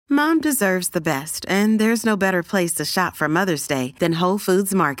Mom deserves the best, and there's no better place to shop for Mother's Day than Whole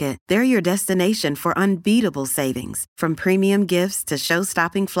Foods Market. They're your destination for unbeatable savings, from premium gifts to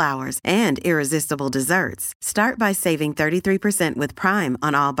show-stopping flowers and irresistible desserts. Start by saving 33% with Prime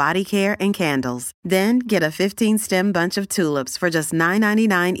on all body care and candles. Then get a 15-stem bunch of tulips for just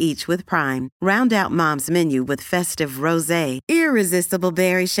 $9.99 each with Prime. Round out Mom's menu with festive rosé, irresistible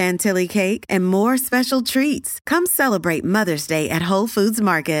berry chantilly cake, and more special treats. Come celebrate Mother's Day at Whole Foods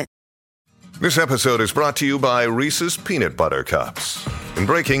Market. This episode is brought to you by Reese's Peanut Butter Cups. In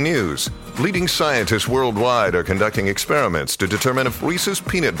breaking news, leading scientists worldwide are conducting experiments to determine if Reese's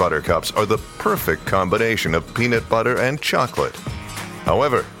Peanut Butter Cups are the perfect combination of peanut butter and chocolate.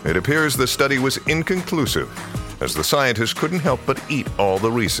 However, it appears the study was inconclusive, as the scientists couldn't help but eat all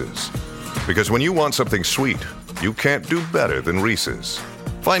the Reese's. Because when you want something sweet, you can't do better than Reese's.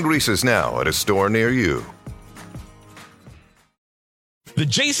 Find Reese's now at a store near you. The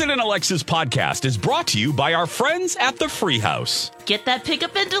Jason and Alexis podcast is brought to you by our friends at the Free House. Get that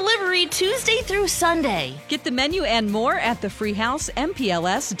pickup and delivery Tuesday through Sunday. Get the menu and more at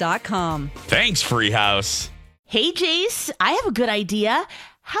thefreehousempls.com. Thanks, Free House. Hey, Jace, I have a good idea.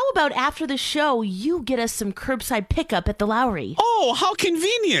 How about after the show, you get us some curbside pickup at the Lowry? Oh, how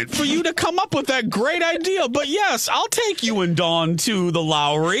convenient for you to come up with that great idea. But yes, I'll take you and Dawn to the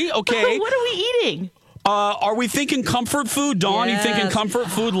Lowry, okay? What are we eating? Are we thinking comfort food? Dawn, Yes. you thinking comfort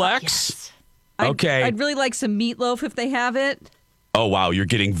food, Lex? Yes. Okay. I'd really like some meatloaf if they have it. Oh, wow. You're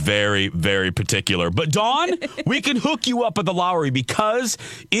getting very, very particular. But, Dawn, we can hook you up at the Lowry because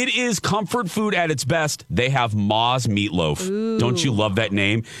it is comfort food at its best. They have Ma's Meatloaf. Ooh. Don't you love that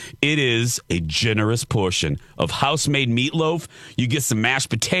name? It is a generous portion of house-made meatloaf. You get some mashed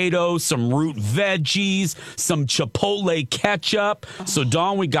potatoes, some root veggies, some Chipotle ketchup. So,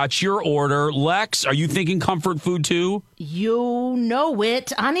 Dawn, we got your order. Lex, are you thinking comfort food, too? You know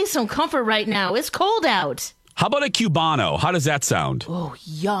it. I need some comfort right now. It's cold out. How about a Cubano? How does that sound? Oh,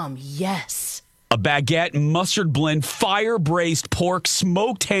 yum, yes. A baguette, mustard blend, fire-braised pork,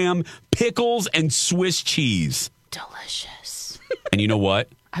 smoked ham, pickles, and Swiss cheese. Delicious. And you know what?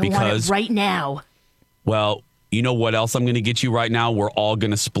 I want it right now. Well, you know what else I'm going to get you right now? We're all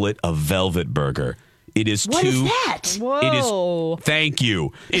going to split a Velvet Burger. It is What is that? Whoa. Thank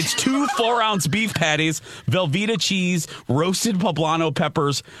you. It's 2 4-ounce beef patties, Velveeta cheese, roasted poblano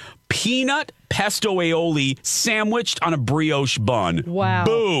peppers, peanut pesto aioli sandwiched on a brioche bun. Wow.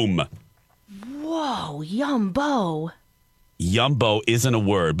 Boom. Whoa, yumbo. Yumbo isn't a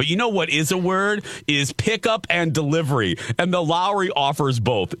word, but you know what is a word? Is pickup and delivery. And the Lowry offers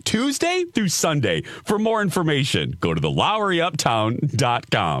both Tuesday through Sunday. For more information, go to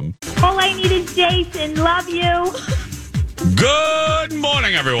thelowryuptown.com. All I need is Jason. Love you. Good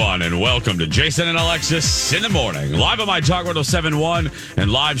morning, everyone, and welcome to Jason and Alexis in the Morning, live on My Talk 1071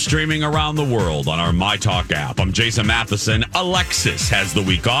 and live streaming around the world on our My Talk app. I'm Jason Matheson. Alexis has the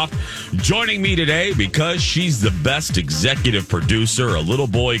week off. Joining me today, because she's the best executive producer a little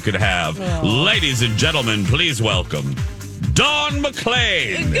boy could have. Ladies and gentlemen, please welcome Dawn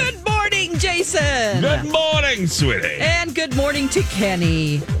McClain. Good morning, Jason. Good morning, sweetie. And good morning to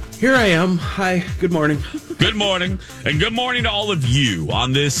Kenny. Here I am. Hi. Good morning. Good morning, and good morning to all of you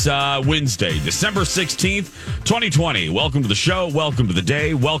on this Wednesday, December 16th, 2020. Welcome to the show. Welcome to the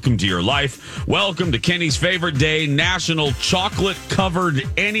day. Welcome to your life. Welcome to Kenny's favorite day, National Chocolate Covered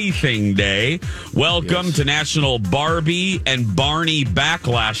Anything Day. Welcome to National Barbie and Barney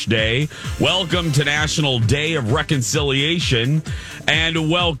Backlash Day. Welcome to National Day of Reconciliation. And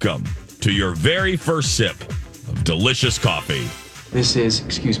welcome to your very first sip of delicious coffee. This is,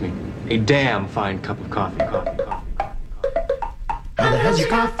 excuse me, a damn fine cup of coffee. How the hell's your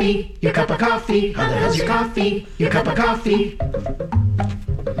coffee? Your cup of coffee? How the hell's your coffee? Your cup of coffee?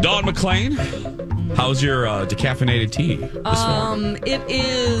 Dawn McClain, how's your decaffeinated tea this morning? It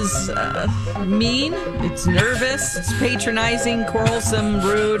is mean, it's nervous, it's patronizing, quarrelsome,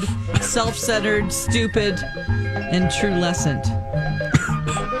 rude, self-centered, stupid, and true-lescent.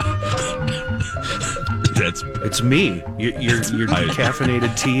 It's me. Your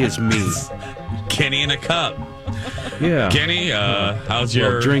decaffeinated tea is me. Kenny in a cup. Yeah. Kenny, how's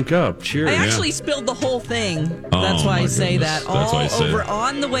your... Well, drink up. Cheers. I actually spilled the whole thing. That's why I say that. That's why I say over it.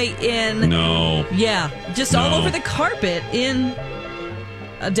 on the way in. No. Yeah, just all over the carpet in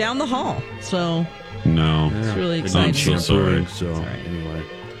down the hall. So No. it's really I'm exciting. so sorry. So anyway,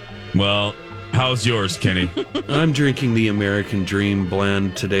 Well, how's yours, Kenny? I'm drinking the American Dream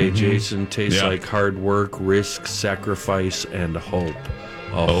blend today, Jason. Tastes Yeah. like hard work, risk, sacrifice, and hope.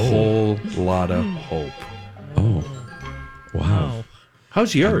 A whole lot of hope. Oh. Wow.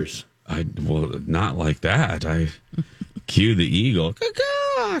 How's yours? Well, not like that. I cue the eagle.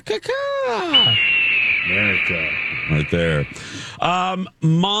 America. Right there.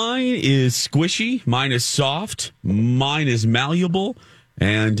 Mine is squishy. Mine is soft. Mine is malleable.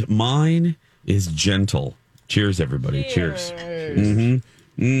 And mine is gentle. Cheers, everybody. Cheers.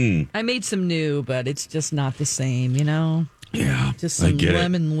 I made some new, but it's just not the same, Yeah. Just some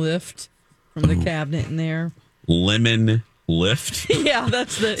lemon lift from the cabinet in there. Lemon lift? Yeah,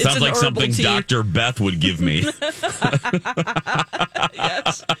 it's sounds an like something tea. Dr. Beth would give me.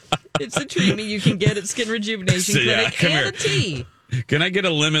 Yes. It's a treatment you can get at Skin Rejuvenation Clinic and a tea. Can I get a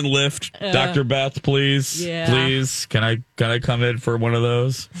lemon lift, Dr. Beth, please? Yeah. Please. Can I come in for one of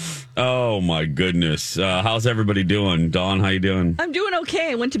those? Oh my goodness. How's everybody doing? Dawn, how you doing? I'm doing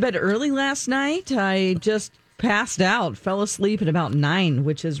okay. I went to bed early last night. I just passed out, fell asleep at about 9,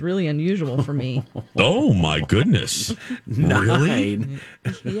 which is really unusual for me. Oh my goodness. Really?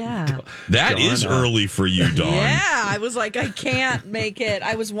 Yeah. That is early for you, Dawn. Yeah, I was like, I can't make it.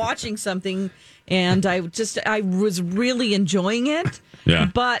 I was watching something and I was really enjoying it. Yeah.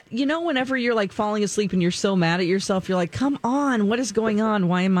 But, whenever you're like falling asleep and you're so mad at yourself, you're like, come on, what is going on?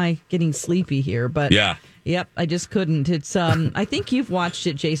 Why am I getting sleepy here? But yeah. Yep, I just couldn't. It's I think you've watched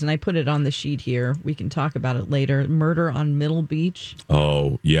it, Jason. I put it on the sheet here. We can talk about it later. Murder on Middle Beach.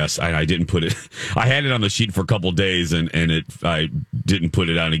 Oh, yes. I didn't put it. I had it on the sheet for a couple of days and I didn't put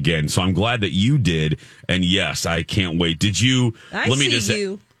it on again. So I'm glad that you did. And yes, I can't wait. Did you? Let me just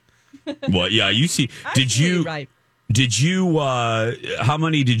you. Well, yeah, you see. Did you? Right. Did you? How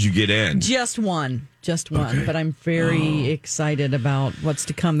many did you get in? Just one. Okay. But I'm very excited about what's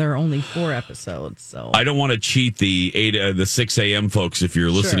to come. There are only 4 episodes, so I don't want to cheat the 6 a.m. folks. If you're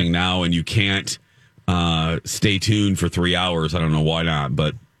listening now and you can't stay tuned for 3 hours, I don't know why not.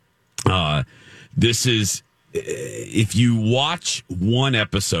 But this is if you watch one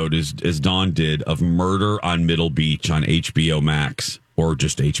episode, as Dawn did, of Murder on Middle Beach on HBO Max or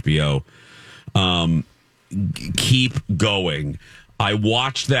just HBO, keep going. I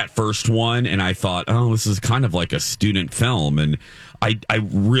watched that first one and I thought, oh, this is kind of like a student film. And I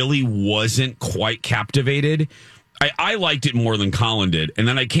really wasn't quite captivated. I liked it more than Colin did. And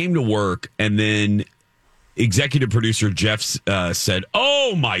then I came to work and then executive producer Jeff said,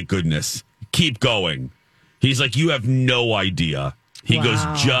 oh, my goodness, keep going. He's like, you have no idea. He goes,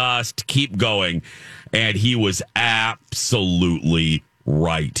 just keep going. And he was absolutely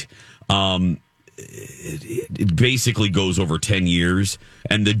right. It basically goes over 10 years,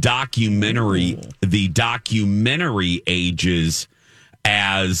 and the documentary ages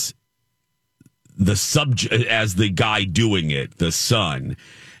as the subject, as the guy doing it, the son,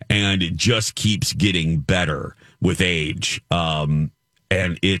 and it just keeps getting better with age. And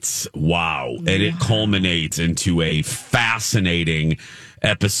it's wow. And it culminates into a fascinating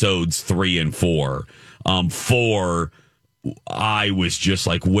episodes 3 and 4. 4, I was just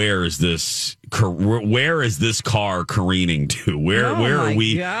like, where is this car careening to? Where are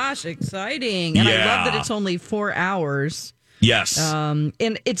we? Gosh, exciting. And I love that it's only 4 hours. Yes. And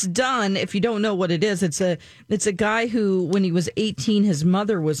it's done. If you don't know what it is, it's a guy who, when he was 18, his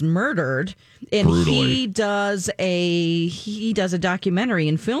mother was murdered, and brutally. he does a documentary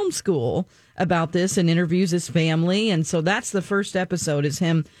in film school about this and interviews his family. And so that's the first episode, is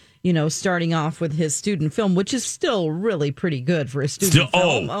him, starting off with his student film, which is still really pretty good for a student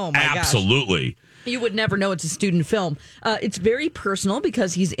film. Oh my absolutely. gosh. You would never know it's a student film. It's very personal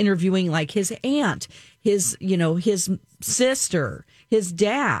because he's interviewing like his aunt, his sister, his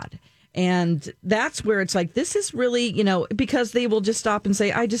dad. And that's where it's like, this is really, because they will just stop and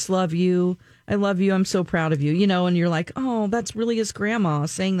say, I just love you. I love you. I'm so proud of you, and you're like, oh, that's really his grandma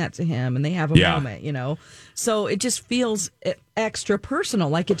saying that to him. And they have a moment, So it just feels extra personal,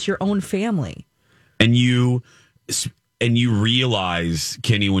 like it's your own family. And you realize,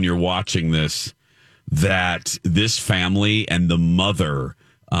 Kenny, when you're watching this, that this family and the mother,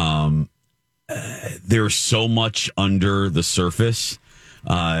 there's so much under the surface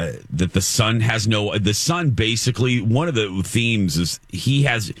that the son basically, one of the themes is he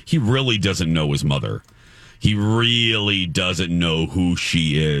really doesn't know his mother. He really doesn't know who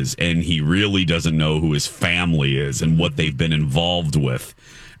she is, and he really doesn't know who his family is and what they've been involved with.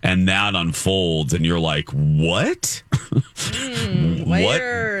 And that unfolds, and you're like, what?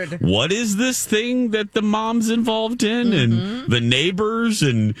 Weird. What is this thing that the mom's involved in, and the neighbors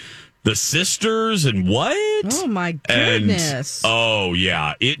and the sisters, and what? Oh, my goodness. And,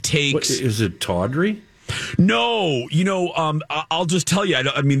 yeah. It takes... Is it tawdry? No, I'll just tell you.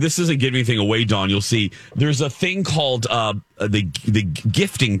 I mean, this isn't giving anything away, Dawn. You'll see. There's a thing called the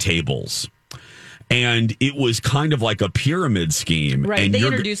gifting tables, and it was kind of like a pyramid scheme. Right. And they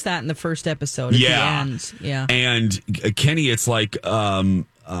introduced that in the first episode. At the end. Yeah. And Kenny, it's like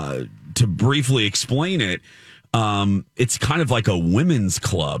to briefly explain it, it's kind of like a women's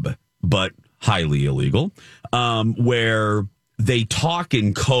club, but highly illegal, where they talk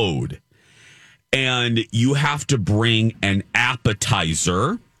in code, and you have to bring an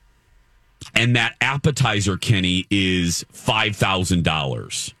appetizer, and that appetizer, Kenny, is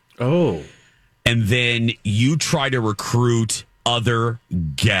 $5,000. Oh. And then you try to recruit other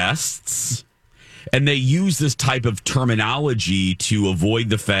guests, and they use this type of terminology to avoid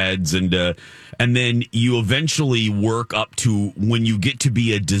the feds, and then you eventually work up to when you get to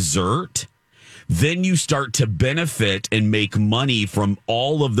be a dessert. Then you start to benefit and make money from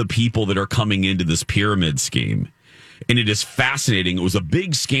all of the people that are coming into this pyramid scheme. And it is fascinating. It was a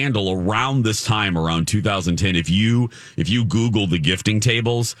big scandal around this time, around 2010. If you Google the gifting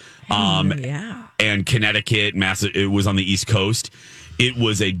tables, and Connecticut, it was on the East Coast. It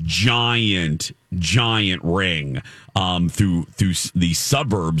was a giant ring through the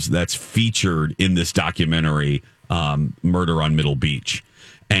suburbs that's featured in this documentary, Murder on Middle Beach.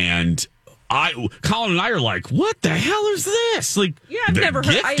 And Colin and I are like, what the hell is this? Like, I've never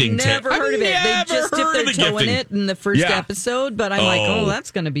heard of it. They just dipped their toe in it in the first episode, but I'm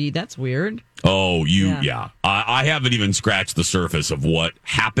like, that's weird. Oh, I haven't even scratched the surface of what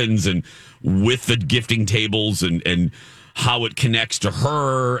happens and with the gifting tables and how it connects to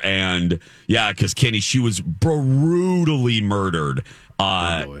her. And because Kenny, she was brutally murdered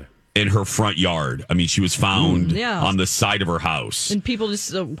in her front yard. I mean, she was found on the side of her house. And people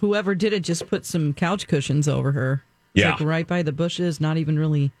just, whoever did it, just put some couch cushions over her. It's like right by the bushes, not even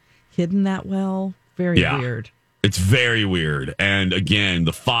really hidden that well. Very weird. It's very weird. And again,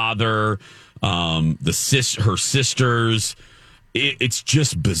 the father, her sisters, it's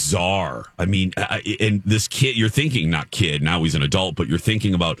just bizarre. I mean, and this kid, you're thinking, not kid, now he's an adult, but you're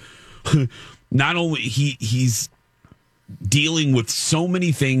thinking about not only he's dealing with so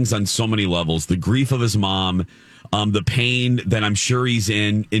many things on so many levels, the grief of his mom, the pain that I'm sure he's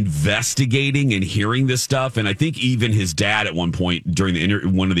in investigating and hearing this stuff. And I think even his dad at one point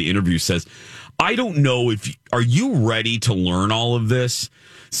during one of the interviews says, I don't know are you ready to learn all of this?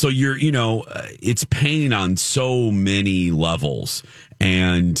 So it's pain on so many levels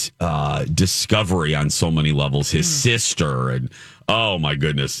and discovery on so many levels. His sister and oh my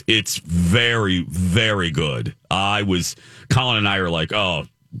goodness, it's very, very good. Colin and I are like, oh,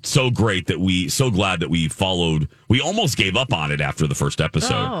 so glad that we followed. We almost gave up on it after the first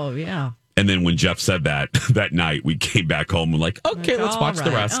episode. Oh yeah. And then when Jeff said that night, we came back home and like, okay, let's watch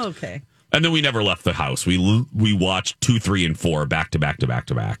the rest. Okay. And then we never left the house. We watched 2, 3, and 4 back to back to back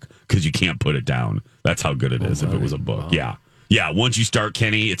to back because you can't put it down. That's how good it is if it was a book. Wow. Yeah. Once you start,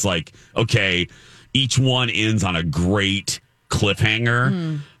 Kenny, it's like, okay, each one ends on a great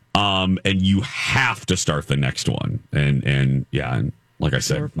cliffhanger, and you have to start the next one. And like I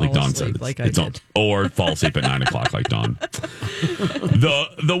said, like Dawn said, or fall asleep at 9 o'clock like Dawn.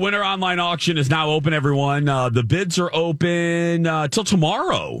 The winter online auction is now open, everyone. The bids are open till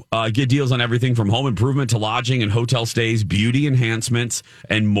tomorrow. Get deals on everything from home improvement to lodging and hotel stays, beauty enhancements,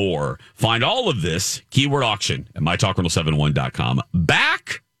 and more. Find all of this, keyword auction, at mytalk1071.com.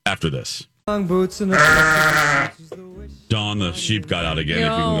 Back after this. Long boots and Dawn, the sheep got out again. If you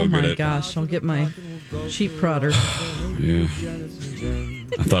can Oh go my get it. gosh, I'll get my sheep prodder. Yeah.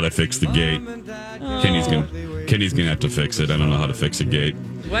 I thought I fixed the gate. Kenny's gonna have to fix it. I don't know how to fix a gate.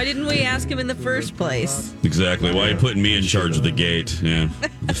 Why didn't we ask him in the first place? Exactly. Why are you putting me in charge of the gate? Yeah.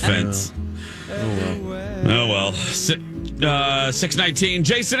 The fence. Oh well. 6:19.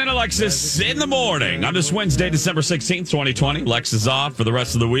 Jason and Alexis in the morning on this Wednesday, December 16th, 2020. Lex is off for the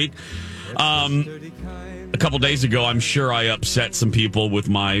rest of the week. A couple days ago, I'm sure I upset some people with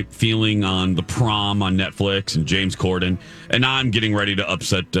my feeling on The Prom on Netflix and James Corden, and now I'm getting ready to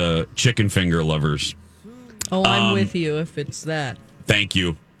upset chicken finger lovers. Oh, I'm with you if it's that. Thank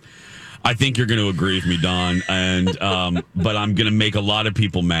you. I think you're going to agree with me, Don, and but I'm going to make a lot of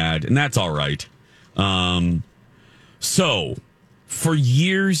people mad, and that's all right. So, for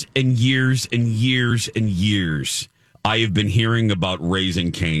years and years and years and years, I have been hearing about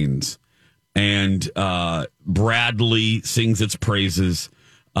Raising Cane's. And Bradley sings its praises.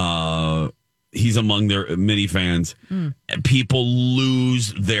 He's among their many fans. People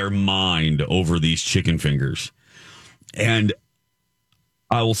lose their mind over these chicken fingers. And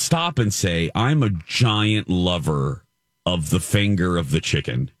I will stop and say, I'm a giant lover of the finger of the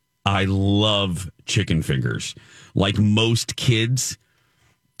chicken. I love chicken fingers. Like most kids,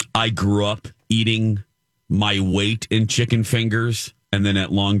 I grew up eating my weight in chicken fingers. And then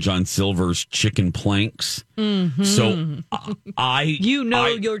at Long John Silver's chicken planks. Mm-hmm. So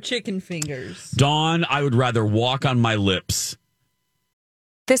your chicken fingers. Dawn, I would rather walk on my lips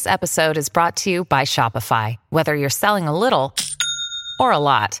This episode is brought to you by Shopify. Whether you're selling a little or a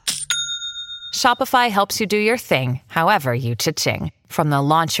lot, Shopify helps you do your thing, however you cha-ching. From the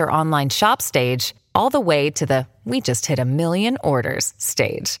launch your online shop stage, all the way to the we just hit 1 million orders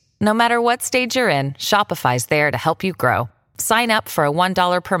stage. No matter what stage you're in, Shopify's there to help you grow. Sign up for a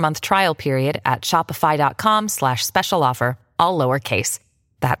 $1 per month trial period at shopify.com/special offer, all lowercase.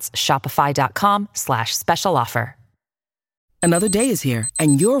 That's shopify.com/special offer. Another day is here,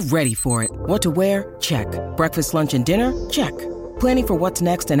 and you're ready for it. What to wear? Check. Breakfast, lunch, and dinner? Check. Planning for what's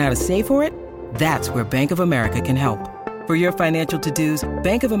next and how to save for it? That's where Bank of America can help. For your financial to-dos,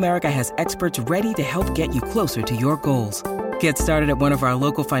 Bank of America has experts ready to help get you closer to your goals. Get started at one of our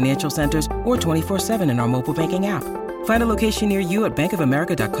local financial centers or 24/7 in our mobile banking app. Find a location near you at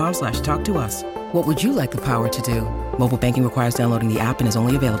bankofamerica.com/talktous. What would you like the power to do? Mobile banking requires downloading the app and is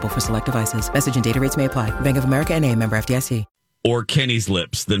only available for select devices. Message and data rates may apply. Bank of America NA, member FDIC. Or Kenny's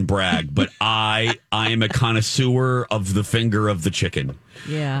lips than brag, but I am a connoisseur of the finger of the chicken.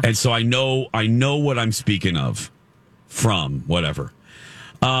 Yeah. And so I know what I'm speaking of from whatever.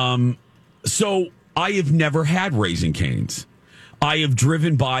 So I have never had Raising Cane's. I have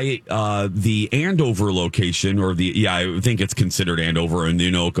driven by the Andover location, I think it's considered Andover, and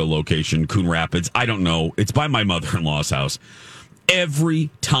the Anoka location, Coon Rapids. I don't know. It's by my mother-in-law's house.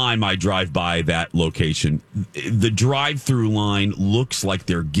 Every time I drive by that location, the drive-through line looks like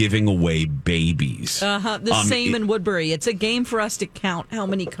they're giving away babies. The same in Woodbury. It's a game for us to count how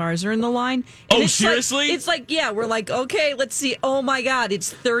many cars are in the line. And seriously? We're like, okay, let's see. Oh, my God,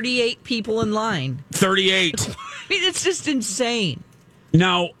 it's 38 people in line. 38. I mean, it's just insane.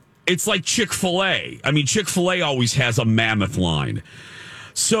 Now, it's like Chick-fil-A. I mean, Chick-fil-A always has a mammoth line.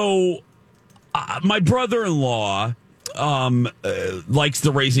 So, my brother-in-law likes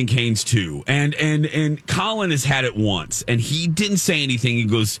the Raising Cane's too, and Colin has had it once, and he didn't say anything. He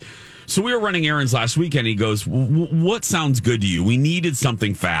goes, so we were running errands last weekend. He goes, what sounds good to you? We needed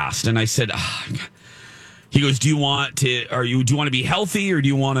something fast, and I said, he goes, do you want to be healthy, or do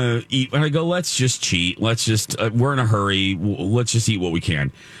you want to eat? And I go, let's just cheat. Let's just we're in a hurry. Let's just eat what we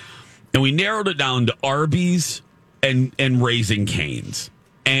can. And we narrowed it down to Arby's and Raising Cane's.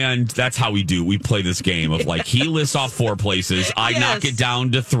 And that's how we do. We play this game of like, he lists off 4 places. I knock it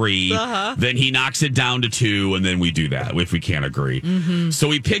down to 3. Then he knocks it down to 2. And then we do that if we can't agree. Mm-hmm. So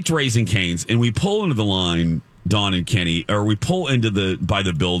we picked Raising Cane's, and we pull into the line, Dawn and Kenny, or we pull into by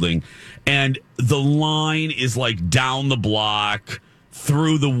the building, and the line is like down the block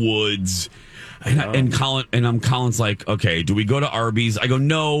through the woods. And Colin's like, okay, do we go to Arby's? I go,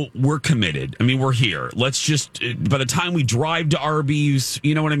 no, we're committed. I mean, we're here. Let's just, by the time we drive to Arby's,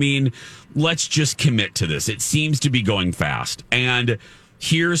 you know what I mean? Let's just commit to this. It seems to be going fast. And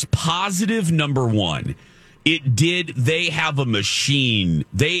here's positive number 1. They have a machine.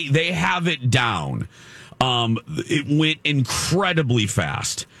 They have it down. It went incredibly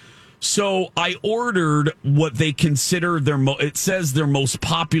fast. So I ordered what they consider it says their most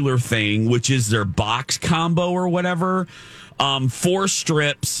popular thing, which is their box combo or whatever. 4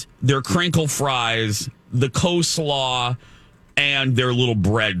 strips, their crinkle fries, the coleslaw, and their little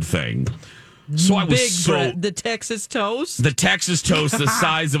bread thing. So I was bread, the Texas toast? The Texas toast, the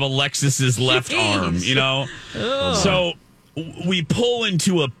size of Alexis's left arm, you know? Ugh. So we pull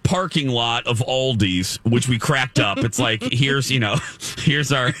into a parking lot of Aldi's, which we cracked up. It's like, here's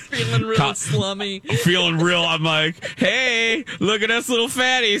our feeling real slummy. Feeling real. I'm like, hey, look at us little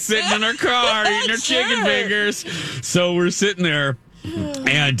fatties sitting in our car eating our chicken fingers. So we're sitting there,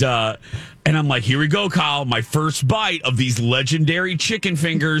 and I'm like, here we go, Kyle. My first bite of these legendary chicken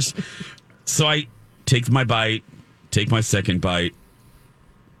fingers. So I take my bite, take my second bite.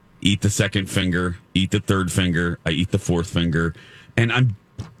 Eat the second finger, eat the third finger, I eat the fourth finger, and I'm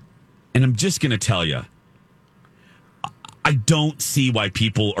just going to tell you, I don't see why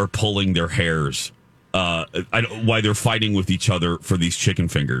people are pulling their hairs, why they're fighting with each other for these chicken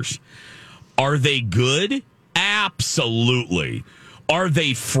fingers. Are they good? Absolutely. Are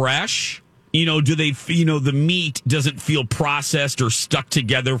they fresh? Do they, the meat doesn't feel processed or stuck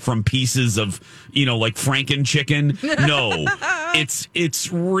together from pieces of, like Franken chicken? No,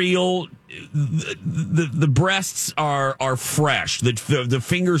 it's real. The breasts are fresh. The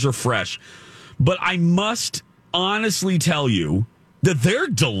fingers are fresh. But I must honestly tell you that they're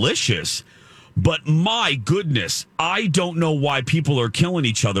delicious. But my goodness, I don't know why people are killing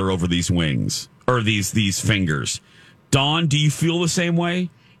each other over these wings or these fingers. Dawn, do you feel the same way?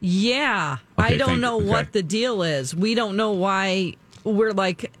 Yeah, okay, I don't know what the deal is. We don't know why we're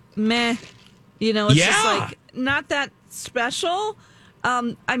like, meh. It's just like not that special.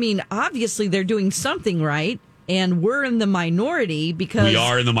 I mean, obviously they're doing something right. And we're in the minority because we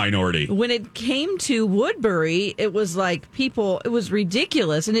are in the minority. When it came to Woodbury, it was like it was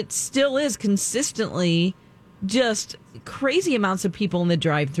ridiculous. And it still is consistently just crazy amounts of people in the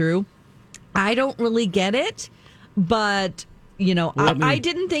drive-thru. I don't really get it, but, I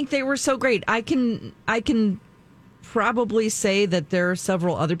didn't think they were so great. I can probably say that there are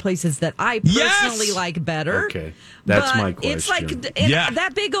several other places that I personally like better. Okay, that's my question. It's like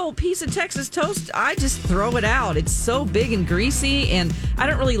that big old piece of Texas toast, I just throw it out. It's so big and greasy, and I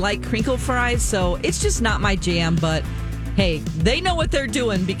don't really like crinkle fries, so it's just not my jam. But hey, they know what they're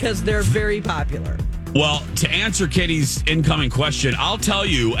doing because they're very popular. Well, to answer Kitty's incoming question, I'll tell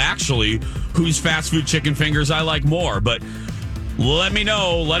you actually whose fast food chicken fingers I like more, but let me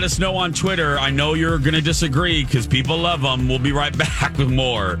know. Let us know on Twitter. I know you're going to disagree because people love them. We'll be right back with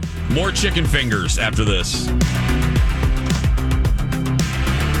more chicken fingers after this.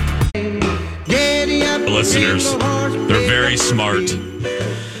 Listeners, they're very smart.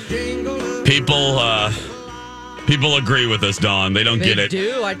 People agree with us, Dawn. They don't get it. They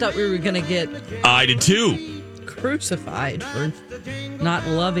do? I thought we were going to get... I did too. Crucified for not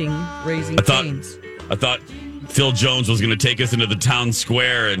loving Raising Cane's. I thought Phil Jones was going to take us into the town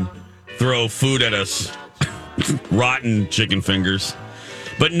square and throw food at us. Rotten chicken fingers.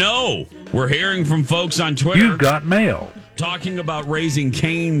 But no, we're hearing from folks on Twitter. You've got mail. Talking about Raising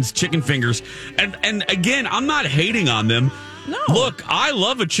Cane's chicken fingers. And again, I'm not hating on them. No. Look, I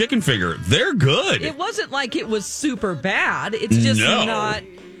love a chicken finger. They're good. It wasn't like it was super bad. It's just not...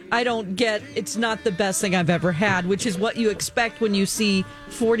 I don't get, it's not the best thing I've ever had, which is what you expect when you see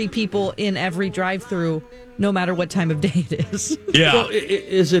 40 people in every drive-thru, no matter what time of day it is. Yeah. Well,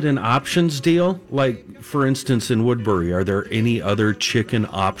 is it an options deal? Like, for instance, in Woodbury, are there any other chicken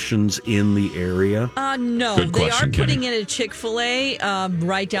options in the area? No. Good they question, are putting Kenny. in a Chick-fil-A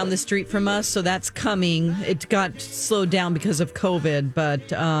right down the street from us, so that's coming. It got slowed down because of COVID,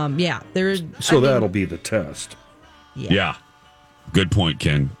 but yeah. That'll be the test. Yeah. Good point,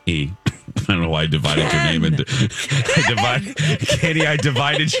 Ken E. I don't know why I divided your name into... Katie, I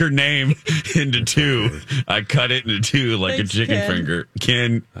divided your name into two. I cut it into two like a chicken finger.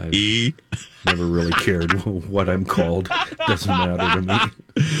 Ken E. Never really cared what I'm called. Doesn't matter to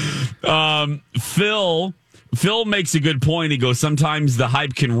me. Phil makes a good point. He goes, sometimes the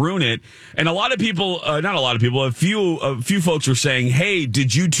hype can ruin it. And a lot of people, not a lot of people, a few folks were saying, hey,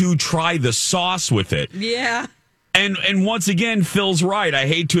 did you two try the sauce with it? Yeah. And once again, Phil's right. I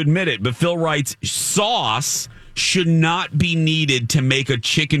hate to admit it, but Phil writes, sauce should not be needed to make a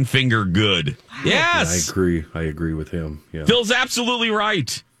chicken finger good. Wow. Yes. Yeah, I agree with him. Yeah. Phil's absolutely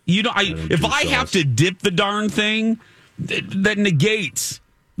right. If I have to dip the darn thing, that negates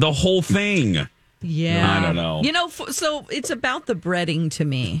the whole thing. Yeah. I don't know. So it's about the breading to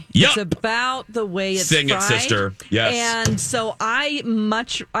me. Yep. It's about the way it's Sing fried. It, sister. Yes. And so I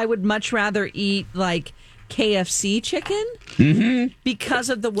would much rather eat like KFC chicken because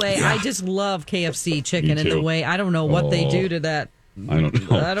of the way I just love KFC chicken and the way I don't know what they do to that. I don't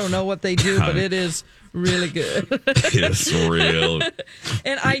know. I don't know what they do, but it is really good. It's real.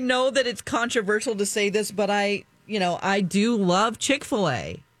 And I know that it's controversial to say this, but I do love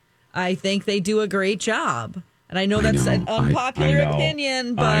Chick-fil-A. I think they do a great job. And I know that's an unpopular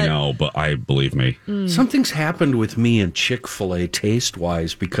opinion, but... I know, but believe me. Something's happened with me and Chick-fil-A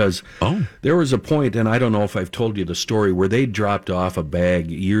taste-wise because there was a point, and I don't know if I've told you the story, where they dropped off a bag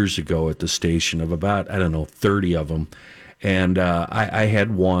years ago at the station of about, 30 of them. And I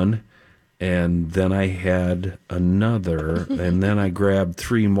had one, and then I had another, and then I grabbed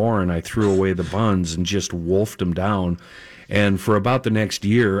 3 more, and I threw away the buns and just wolfed them down. And for about the next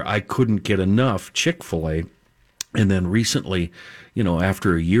year, I couldn't get enough Chick-fil-A. And then recently,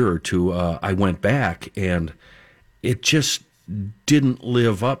 after a year or two, I went back, and it just didn't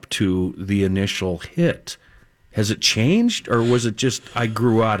live up to the initial hit. Has it changed, or was it just I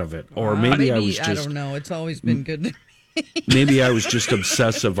grew out of it? Or maybe I was just... I don't know. It's always been good to me. Maybe I was just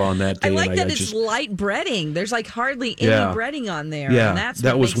obsessive on that day. I like that it's light breading. There's like hardly any breading on there. Yeah, and that's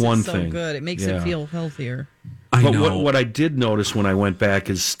that what was makes one it so thing. good. It makes it feel healthier. But what I did notice when I went back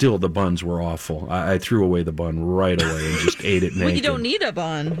is still the buns were awful. I threw away the bun right away and just ate it naked. Well, you don't need a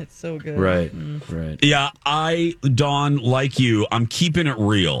bun. It's so good. Right, right. Yeah, Dawn, like you, I'm keeping it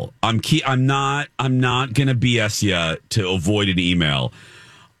real. I'm not gonna BS you to avoid an email.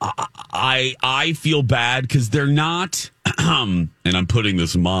 I feel bad because they're not, and I'm putting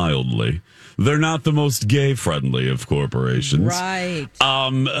this mildly, they're not the most gay friendly of corporations. Right.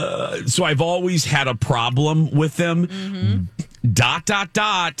 So I've always had a problem with them. ... Not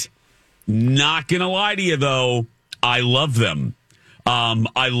gonna lie to you though, I love them.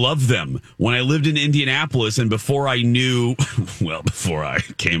 I love them. When I lived in Indianapolis and before I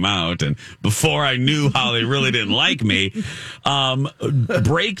came out and before I knew how they really didn't like me,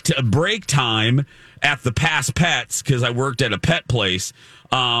 break time at the Pass Pets, because I worked at a pet place.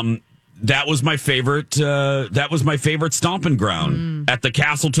 That was my favorite. That was my favorite stomping ground at the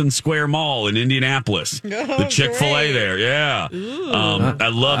Castleton Square Mall in Indianapolis. The Chick-fil-A there, yeah. I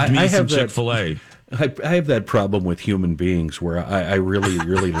loved me some Chick-fil-A. I have that problem with human beings where I really,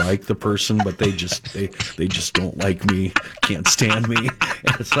 really like the person, but they just don't like me, can't stand me.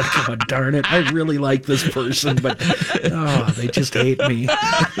 And it's like, oh, darn it, I really like this person, but they just hate me.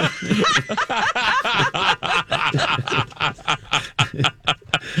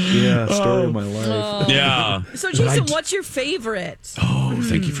 Yeah, story of my life. Yeah. So, Jason, what's your favorite? Oh,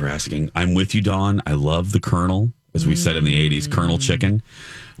 thank you for asking. I'm with you, Dawn. I love the Colonel, as we said in the 80s, Colonel Chicken.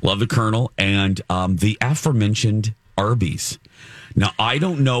 Love the Colonel and the aforementioned Arby's. Now, I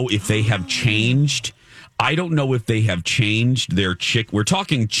don't know if they have changed. I don't know if they have changed their We're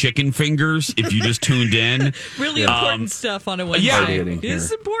talking chicken fingers. If you just tuned in, really important stuff on a Wednesday. Yeah,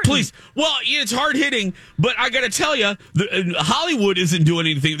 it's important. Please, well, it's hard hitting, but I got to tell you, Hollywood isn't doing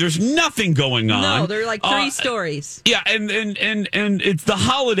anything. There's nothing going on. No, they're like 3 stories. Yeah, and it's the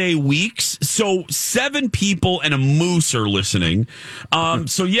holiday weeks, so 7 people and a moose are listening.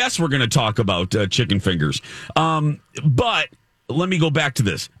 So yes, we're going to talk about chicken fingers, but. Let me go back to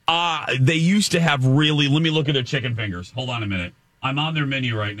this. They used to have really... Let me look at their chicken fingers. Hold on a minute. I'm on their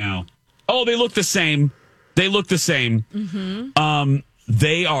menu right now. Oh, they look the same. Mm-hmm.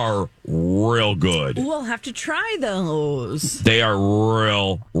 They are real good. We'll have to try those. They are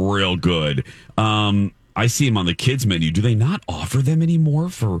real good. I see them on the kids menu. Do they not offer them anymore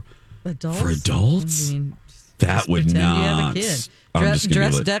for adults? For adults? I mean, that would not... You have a kid. Dress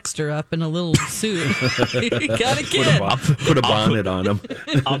Dexter up in a little suit. You got a kid. Put a bonnet on him.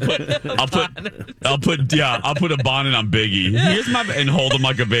 I'll put a bonnet on Biggie. And hold him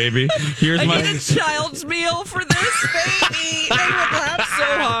like a baby. I get a child's meal for this baby. They would laugh so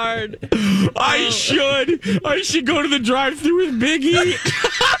hard. I should go to the drive-thru with Biggie.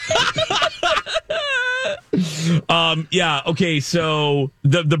 Yeah. Okay. So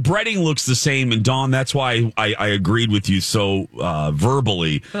the breading looks the same, and Dawn, that's why I agreed with you so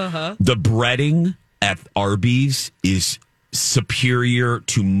verbally. Uh-huh. The breading at Arby's is superior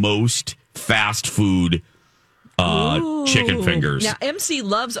to most fast food chicken fingers. Now, MC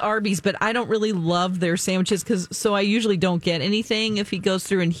loves Arby's, but I don't really love their sandwiches so I usually don't get anything if he goes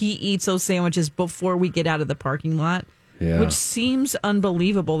through and he eats those sandwiches before we get out of the parking lot. Yeah. Which seems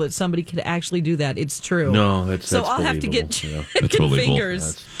unbelievable that somebody could actually do that. It's true. No, that's I'll have to get chicken fingers.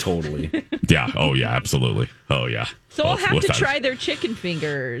 That's totally. Yeah. Oh, yeah. Absolutely. Oh, yeah. So I'll have to try their chicken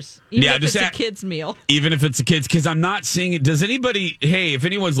fingers. Even if it's a kid's meal. Even if it's a kid's, because I'm not seeing it. Does anybody, hey, if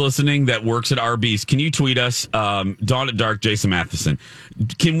anyone's listening that works at Arby's, can you tweet us, Dawn at Dark, Jason Matheson?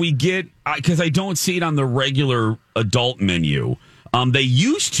 Can we get, because I don't see it on the regular adult menu. They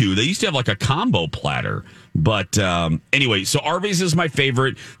used to have like a combo platter. But anyway, so Arby's is my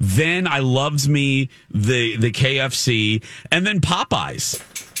favorite. Then I loves me the KFC, and then Popeyes.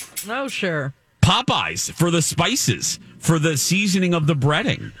 Oh, sure. Popeyes for the spices, for the seasoning of the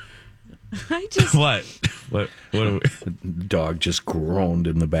breading. I just what dog just groaned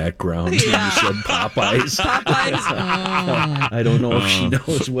in the background. Yeah. You said Popeyes. I don't know if she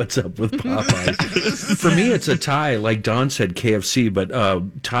knows what's up with Popeyes. For me, it's a tie. Like Dawn said, KFC, but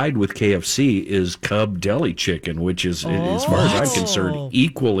tied with KFC is Cub Deli Chicken, which is, as far as I'm concerned,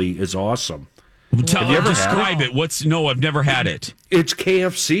 equally as awesome. Have you ever describe it? No, I've never had it. It's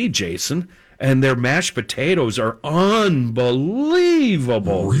KFC, Jason. And their mashed potatoes are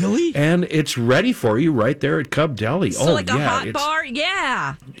unbelievable. Really? And it's ready for you right there at Cub Deli. So like a hot bar?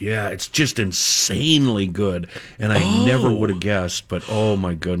 Yeah. Yeah, it's just insanely good. And I never would have guessed, but oh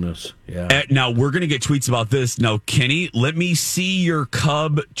my goodness. Yeah. Now, we're going to get tweets about this. Now, Kenny, let me see your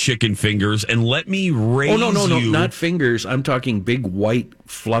Cub chicken fingers and let me raise you. Oh, no, not fingers. I'm talking big, white,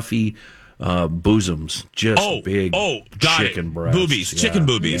 fluffy bosoms, just big chicken breasts. Boobies, chicken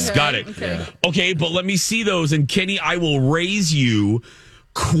boobies. Okay, got it. Okay, but let me see those. And Kenny, I will raise you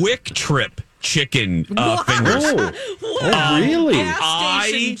Quick Trip chicken fingers. Oh, really? Gas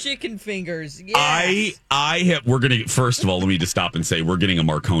station chicken fingers. Yes. We're gonna, first of all, let me just stop and say we're getting a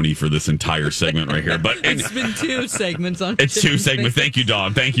Marconi for this entire segment right here. But it's been 2 segments on. It's 2 segments. Thank you,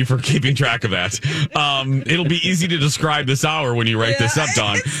 Dawn. Thank you for keeping track of that. It'll be easy to describe this hour when you write this up,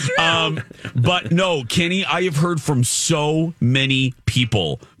 Dawn. But no, Kenny, I have heard from so many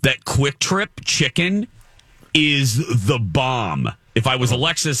people that Quick Trip chicken is the bomb. If I was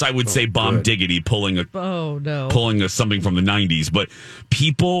Alexis, I would say Bomb Diggity pulling something from the 90s. But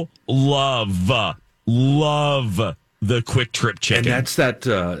people love the Quick Trip chicken. And that's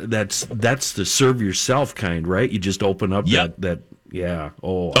the serve yourself kind, right? You just open up that yeah.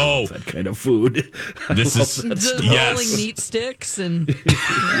 Oh, I love that kind of food. This is rolling meat sticks and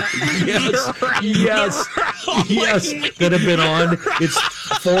yes, that have been on. It's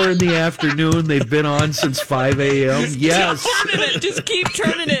 4 PM. They've been on since 5 a.m. Yes, just keep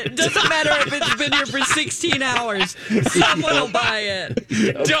turning it. Doesn't matter if it's been here for 16 hours. Someone will buy it.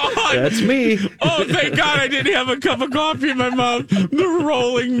 Yep. Dawn, that's me. Oh, thank God I didn't have a cup of coffee in my mouth. The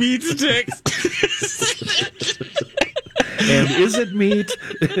rolling meat sticks. And is it meat?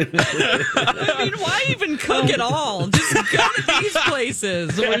 I mean, why even cook at all? Just go to these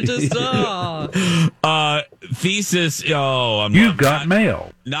places. We're just, Thesis, You've got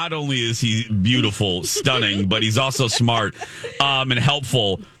mail. Not only is he beautiful, stunning, but he's also smart and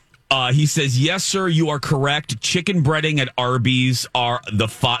helpful. He says, yes, sir, you are correct. Chicken breading at Arby's are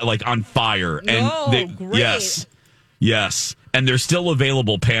on fire. And great. Yes. And they're still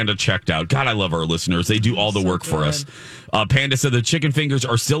available. Panda checked out. God, I love our listeners. They do all the work for us. Panda said the chicken fingers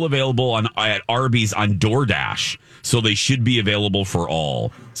are still available at Arby's on DoorDash. So they should be available for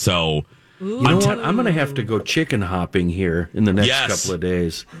all. So, you know what? I'm going to have to go chicken hopping here in the next couple of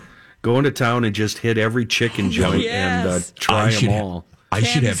days. Go into town and just hit every chicken joint and try them all. I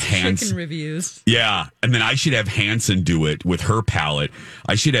should have chicken reviews. Yeah, and then I should have Hanson do it with her palate.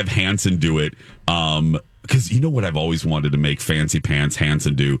 I should have Hanson do it. Because you know what I've always wanted to make Fancy Pants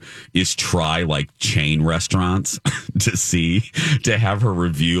Hanson do is try like chain restaurants to have her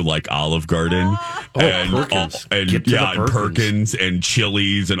review like Olive Garden Perkins. and Perkins and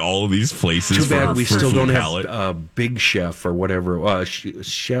Chili's and all of these places. Too bad we still don't palate. have Big Chef or whatever.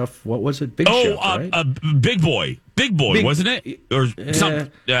 Chef, what was it? Big Chef, right? Big Boy, wasn't it? Or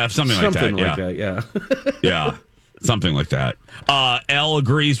something like that. Yeah. Yeah. Something like that. Elle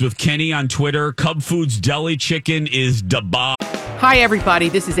agrees with Kenny on Twitter. Cub Foods Deli Chicken is da bomb. Hi, everybody.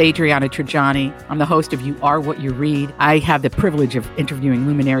 This is Adriana Trajani. I'm the host of You Are What You Read. I have the privilege of interviewing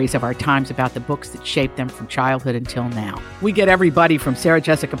luminaries of our times about the books that shaped them from childhood until now. We get everybody from Sarah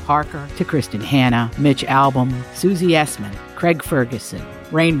Jessica Parker to Kristen Hanna, Mitch Albom, Susie Essman, Craig Ferguson,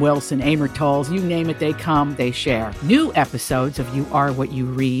 Rainn Wilson, Amor Tolls, you name it, they come, they share. New episodes of You Are What You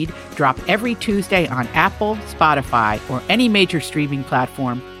Read drop every Tuesday on Apple, Spotify, or any major streaming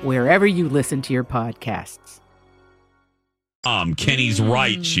platform wherever you listen to your podcasts. Kenny's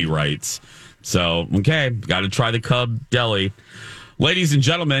right, she writes. So, okay, got to try the Cub Deli. Ladies and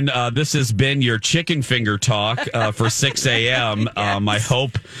gentlemen, this has been your chicken finger talk for 6 a.m.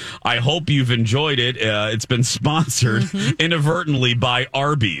 Yes. I hope you've enjoyed it. It's been sponsored inadvertently by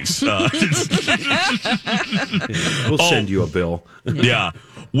Arby's. We'll send you a bill. Yeah.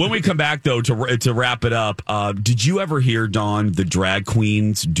 When we come back, though, to wrap it up, did you ever hear, Dawn, the drag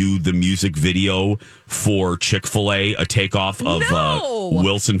queens do the music video for Chick-fil-A, a takeoff of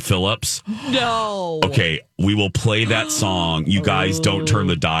Wilson Phillips? No. Okay, we will play that song. You guys don't turn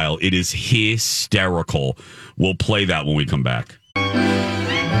the dial. It is hysterical. We'll play that when we come back.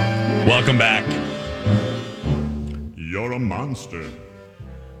 Welcome back. You're a monster.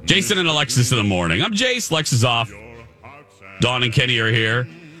 Jason and Alexis in the morning. I'm Jace. Lex is off. Dawn and Kenny are here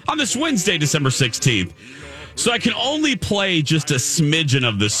on this Wednesday, December 16th. So I can only play just a smidgen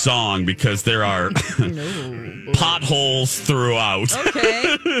of the song because there are potholes throughout.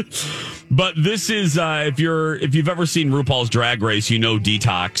 Okay. But this is if you've ever seen RuPaul's Drag Race, you know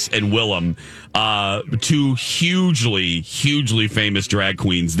Detox and Willem, two hugely famous drag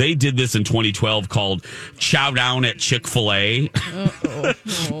queens. They did this in 2012 called Chow Down at Chick-fil-A.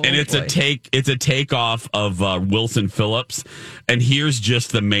 And it's a takeoff of Wilson Phillips. And here's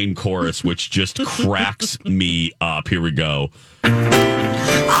just the main chorus, which just cracks me up. Here we go.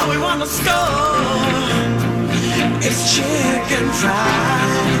 All we want to score is chicken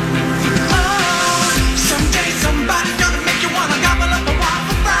fried. Oh, someday somebody's gonna make you wanna gobble up a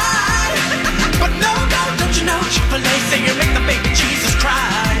waffle fry. But no, don't you know Chick-fil-A say you make the baby Jesus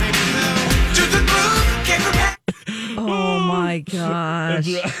cry. To the groove, came from Oh my gosh.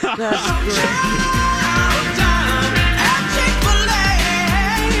 That's great.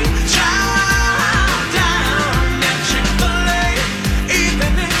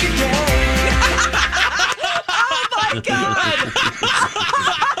 God.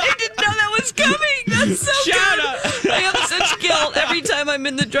 I didn't know that was coming. That's so good. I have such guilt every time I'm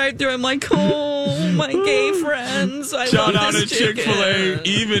in the drive-thru. I'm like, oh, my gay friends. I Shout love out this to chicken. Chick-fil-A,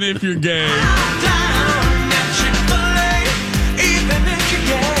 even if you're gay.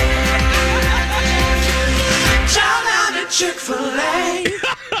 Chick-fil-A.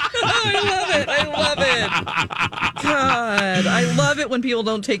 God, I love it when people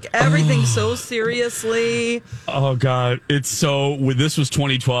don't take everything so seriously. Oh God, it's so. This was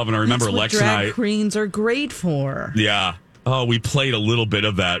 2012, and I remember That's what Lex and I. drag queens are great for. Yeah. Oh, we played a little bit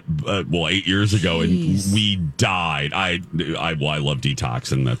of that, 8 years ago, and we died. I love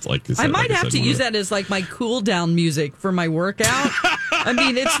Detox, and that's like I might have to use that as like my cool down music for my workout. I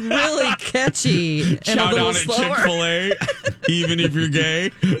mean, it's really catchy and Shout a little out at slower. Chick-fil-A, even if you're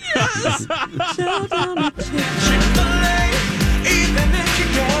gay. Yes. Shout out at Chick-fil-A, even if you're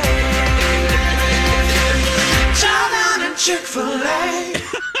gay. Shout out at Chick-fil-A.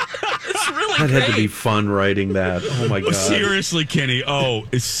 It's really That great. had to be fun writing that. Oh my God. Seriously, Kenny. Oh,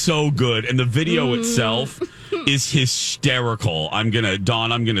 it's so good. And the video itself is hysterical. I'm going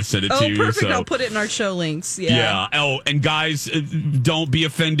to send it to you. Perfect. So. I'll put it in our show links. Yeah. Oh, and guys, don't be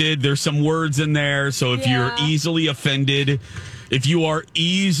offended. There's some words in there. So if you're easily offended, if you are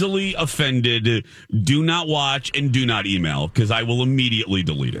easily offended, do not watch and do not email, because I will immediately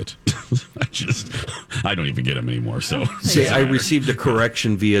delete it. I don't even get them anymore. So I received a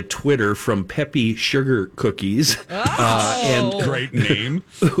correction via Twitter from Peppy Sugar Cookies. And great name.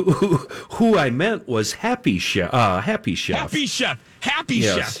 Who I meant was Happy Chef. Happy Chef. Happy Chef. Happy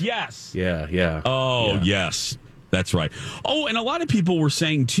Chef. Yes. Yeah. Oh, yes. That's right. Oh, and a lot of people were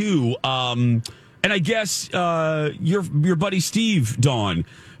saying too, and I guess your buddy Steve, Dawn,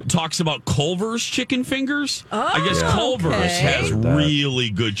 talks about Culver's chicken fingers. I guess Culver's has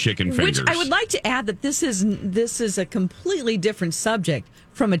really good chicken fingers. Which I would like to add that this is a completely different subject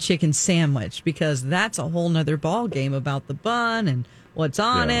from a chicken sandwich, because that's a whole nother ball game about the bun and what's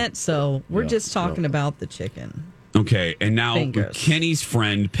on it. So we're just talking about the chicken. Okay, and now Fingers. Kenny's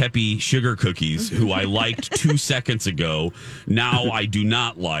friend, Peppy Sugar Cookies, who I liked 2 seconds ago, now I do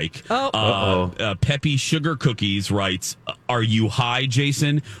not like. Peppy Sugar Cookies writes, "Are you high,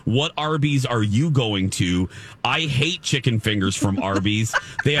 Jason? What Arby's are you going to? I hate chicken fingers from Arby's.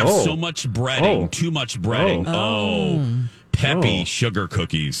 They have so much breading, too much breading. Peppy Sugar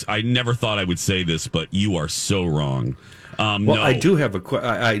Cookies. I never thought I would say this, but you are so wrong. No. I do have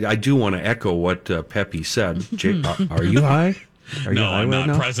I do want to echo what Peppy said. Are you high? Are you No, high I'm right not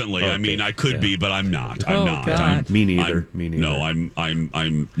now? presently. Okay. I mean, I could be, but I'm not. I'm not. God. Me neither. Me neither. No, I'm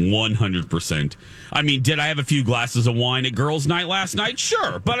 100%. I mean, did I have a few glasses of wine at girls' night last night?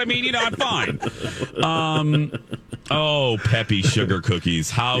 Sure, but I mean, I'm fine. Peppy Sugar Cookies,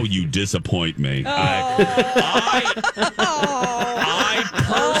 how you disappoint me. I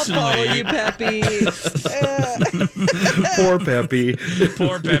personally, you, Peppy. Poor Peppy.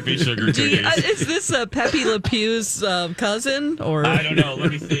 Poor Peppy Sugar Cookies. Is this Pepe Le Pew's cousin? Or I don't know.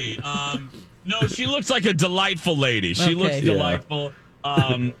 Let me see. No, she looks like a delightful lady. She looks delightful.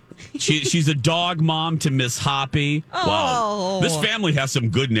 She's a dog mom to Miss Hoppy. Wow. This family has some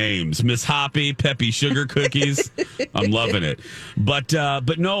good names. Miss Hoppy, Peppy Sugar Cookies. I'm loving it. But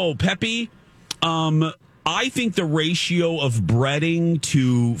no, Peppy, I think the ratio of breading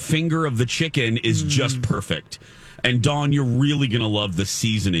to finger of the chicken is just perfect. And Dawn, you're really going to love the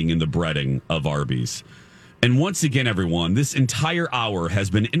seasoning and the breading of Arby's. And once again, everyone, this entire hour has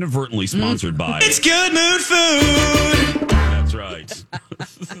been inadvertently sponsored by It's Good Mood Food. That's right.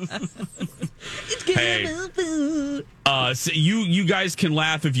 it's good food. So you guys can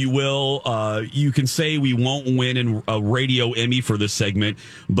laugh if you will. You can say we won't win a radio Emmy for this segment,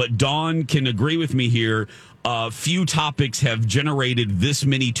 but Dawn can agree with me here. Few topics have generated this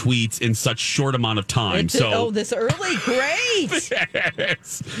many tweets in such short amount of time. This early, great.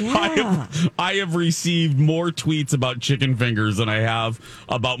 Yes. Yeah. I have received more tweets about chicken fingers than I have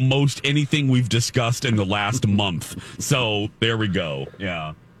about most anything we've discussed in the last month. So there we go.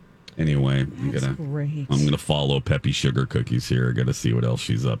 Yeah. Anyway, I'm gonna follow Peppy Sugar Cookies here. I gotta see what else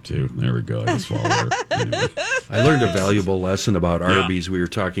she's up to. There we go. I just follow her. Anyway. I learned a valuable lesson about Arby's. We were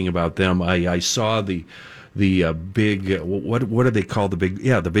talking about them. I saw the big what do they call the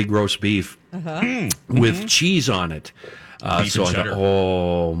big roast beef with cheese on it. So I thought,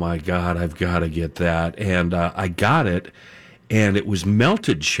 oh my God, I've got to get that, and I got it, and it was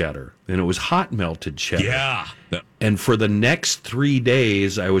melted cheddar, and it was hot melted cheddar. Yeah. And for the next 3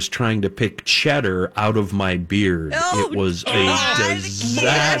 days, I was trying to pick cheddar out of my beard. It was a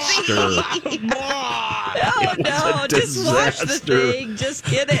disaster. Just wash the thing. Just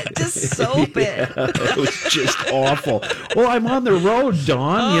get it. Just soap it. It was just awful. Well, I'm on the road,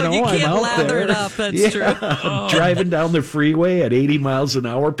 Dawn. You I'm can't out lather there. it up. That's true. I'm driving down the freeway at 80 miles an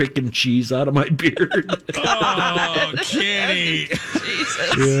hour, picking cheese out of my beard. Oh, Kenny.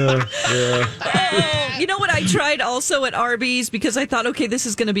 Jesus. Yeah. You know what I tried also at Arby's, because I thought, okay, this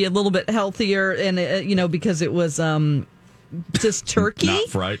is going to be a little bit healthier, and because it was just turkey. Not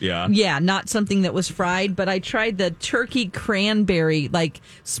fried, yeah. Yeah, not something that was fried, but I tried the turkey cranberry, like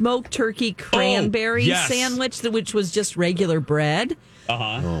smoked turkey cranberry sandwich, which was just regular bread.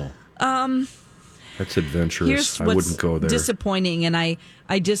 That's adventurous. Here's I what's wouldn't go there. disappointing, and I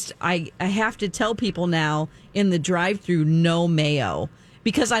have to tell people now in the drive-thru, no mayo.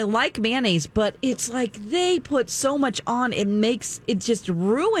 Because I like mayonnaise, but it's like they put so much on, it just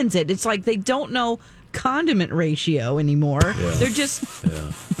ruins it. It's like they don't know condiment ratio anymore. Yeah. They're just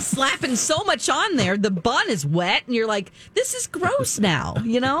slapping so much on there. The bun is wet, and you're like, this is gross now,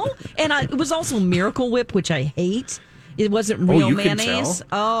 you know? And it was also Miracle Whip, which I hate. It wasn't real you can mayonnaise. tell?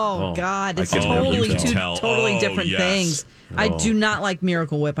 Oh, God. It's I can totally never two tell. totally different things. I do not like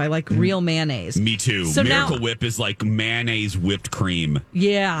Miracle Whip. I like real mayonnaise. Me too. So Miracle now, Whip is like mayonnaise whipped cream.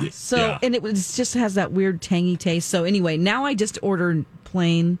 yeah. So Yeah. and it just has that weird tangy taste. So anyway, now I just order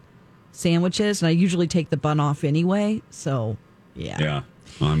plain sandwiches, and I usually take the bun off anyway. So Yeah.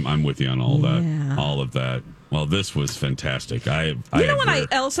 I'm with you on all that. All of that. Well, this was fantastic. You know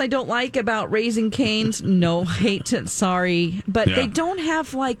what else I don't like about Raising Cane's? No, sorry, but they don't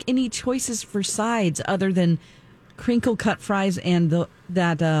have like any choices for sides other than crinkle cut fries and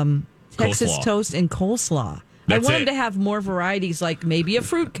that Texas Coleslaw. toast and coleslaw. That's I want it. them to have more varieties, like maybe a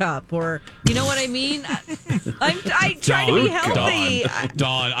fruit cup, or you know what I mean. I try to be healthy.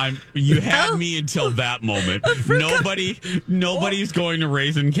 Dawn, you had me until that moment. Nobody's going to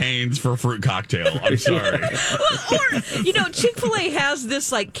Raising Cane's for a fruit cocktail. I'm sorry. Or Chick-fil-A has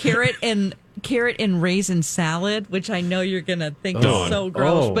this like carrot and raisin salad, which I know you're gonna think is so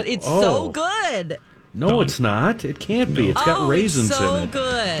gross, but it's so good. No, it's not. It can't be. It's got raisins it's so in it.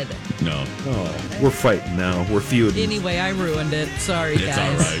 good. No. Oh, we're fighting now. We're feuding. Anyway, I ruined it. Sorry, It's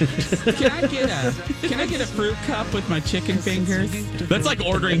guys. all right. Can I get a fruit cup with my chicken fingers? That's like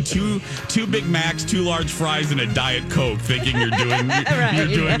ordering two Big Macs, 2 large fries, and a Diet Coke, thinking you're doing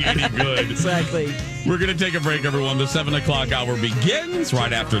any good. Exactly. We're gonna take a break, everyone. The 7:00 hour begins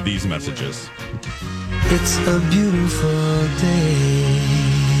right after these messages. It's a beautiful day.